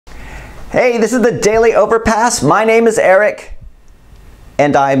Hey, this is the Daily Overpass. My name is Eric,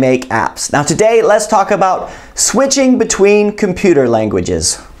 and I make apps. Now today, let's talk about switching between computer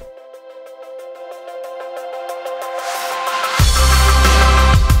languages.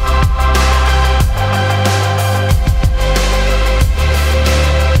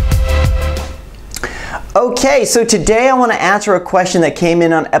 Okay, so today I want to answer a question that came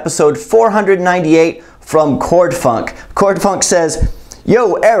in on episode 498 from Cordfunk. Cordfunk says,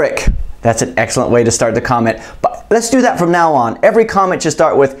 "Yo, Eric." That's an excellent way to start the comment. But let's do that from now on. Every comment should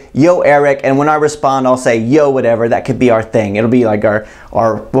start with, "Yo, Eric," and when I respond, I'll say, "Yo, whatever." That could be our thing. It'll be like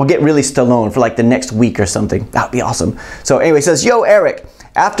we'll get really Stallone for like the next week or something. That'd be awesome. So anyway, it says, "Yo, Eric.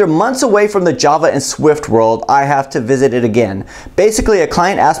 After months away from the Java and Swift world, I have to visit it again. Basically, a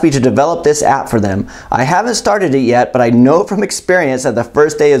client asked me to develop this app for them. I haven't started it yet, but I know from experience that the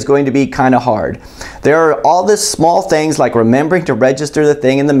first day is going to be kind of hard. There are all these small things like remembering to register the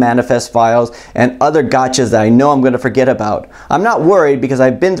thing in the manifest files and other gotchas that I know I'm going to forget about. I'm not worried because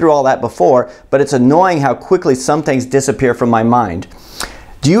I've been through all that before, but it's annoying how quickly some things disappear from my mind.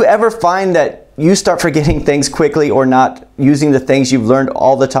 Do you ever find that you start forgetting things quickly or not using the things you've learned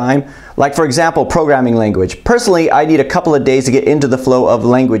all the time? Like for example, programming language. Personally, I need a couple of days to get into the flow of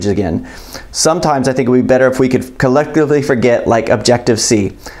language again. Sometimes I think it would be better if we could collectively forget, like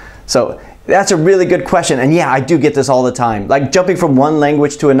Objective-C. So that's a really good question, and yeah, I do get this all the time. Like jumping from one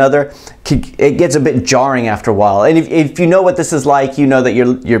language to another, it gets a bit jarring after a while. And if you know what this is like, you know that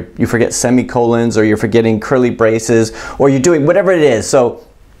you forget semicolons, or you're forgetting curly braces, or you're doing whatever it is.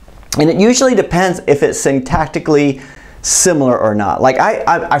 And it usually depends if it's syntactically similar or not. Like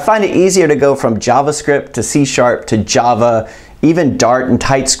I find it easier to go from JavaScript to C# to Java, even Dart and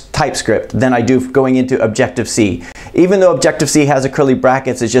TypeScript than I do going into Objective-C. Even though Objective-C has a curly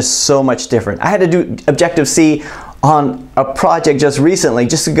brackets, it's just so much different. I had to do Objective-C on a project just recently,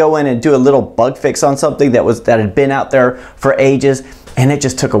 just to go in and do a little bug fix on something that had been out there for ages. And it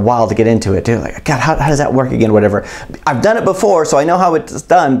just took a while to get into it, dude. Like, God, how does that work again? Whatever. I've done it before, so I know how it's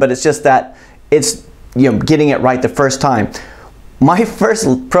done, but it's just that it's, getting it right the first time. My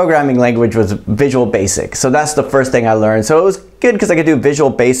first programming language was Visual Basic, so that's the first thing I learned. So it was good because I could do Visual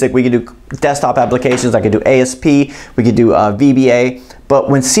Basic, we could do desktop applications, I could do ASP, we could do VBA. But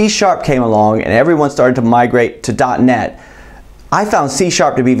when C# came along and everyone started to migrate to .NET, I found C#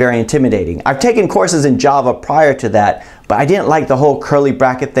 to be very intimidating. I've taken courses in Java prior to that, but I didn't like the whole curly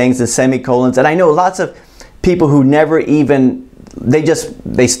bracket things and semicolons. And I know lots of people who never even,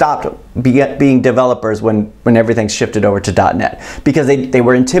 they stopped being developers when everything shifted over to .NET because they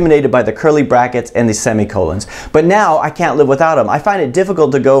were intimidated by the curly brackets and the semicolons. But now I can't live without them. I find it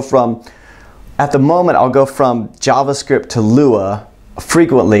difficult to go from, at the moment I'll go from JavaScript to Lua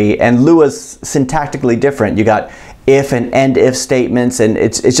frequently, and Lua's syntactically different. You got if and end if statements, and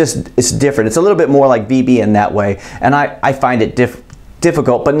it's different. It's a little bit more like VB in that way, and I find it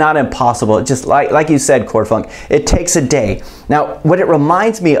difficult, but not impossible. It's just like you said, Cordfunk, it takes a day. Now, what it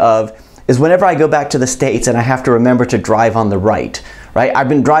reminds me of is whenever I go back to the States and I have to remember to drive on the right, right? I've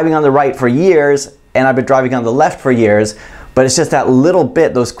been driving on the right for years, and I've been driving on the left for years, but it's just that little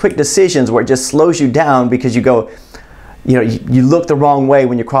bit, those quick decisions where it just slows you down because you go, you look the wrong way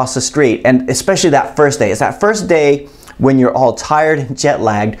when you cross the street. And especially that first day. It's that first day when you're all tired and jet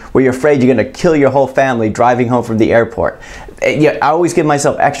lagged, where you're afraid you're going to kill your whole family driving home from the airport. I always give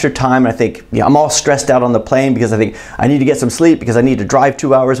myself extra time. I think I'm all stressed out on the plane because I think I need to get some sleep because I need to drive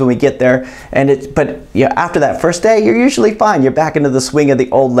 2 hours when we get there. But after that first day, you're usually fine. You're back into the swing of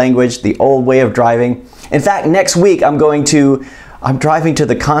the old language, the old way of driving. In fact, next week I'm driving to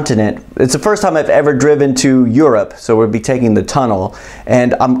the continent. It's the first time I've ever driven to Europe, so we'll be taking the tunnel.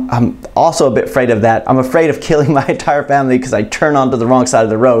 And I'm also a bit afraid of that. I'm afraid of killing my entire family because I turn onto the wrong side of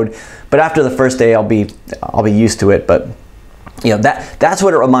the road. But after the first day, I'll be used to it. But that's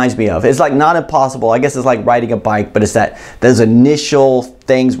what it reminds me of. It's like not impossible. I guess it's like riding a bike, but it's those initial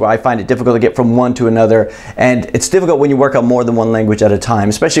things where I find it difficult to get from one to another. And it's difficult when you work on more than one language at a time,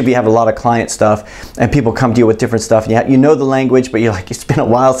 especially if you have a lot of client stuff and people come to you with different stuff. And you know the language, but you're like, it's been a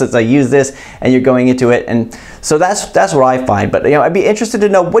while since I used this, and you're going into it. And so that's what I find. But I'd be interested to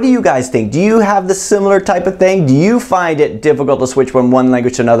know, what do you guys think? Do you have the similar type of thing? Do you find it difficult to switch from one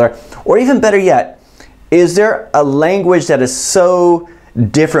language to another? Or even better yet, is there a language that is so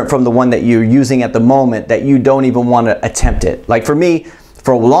different from the one that you're using at the moment that you don't even want to attempt it? Like for me,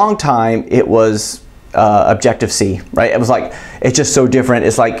 for a long time, it was Objective-C, right? It was like, it's just so different.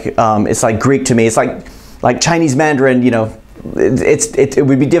 It's like Greek to me. It's like Chinese Mandarin, it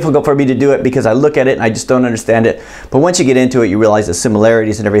would be difficult for me to do it because I look at it and I just don't understand it. But once you get into it, you realize the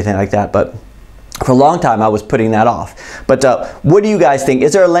similarities and everything like that. But For a long time, I was putting that off. But what do you guys think?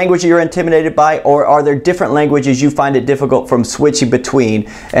 Is there a language you're intimidated by, or are there different languages you find it difficult from switching between?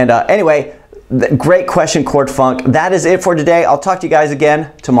 And anyway, great question, Chord Funk. That is it for today. I'll talk to you guys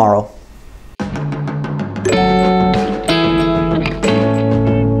again tomorrow.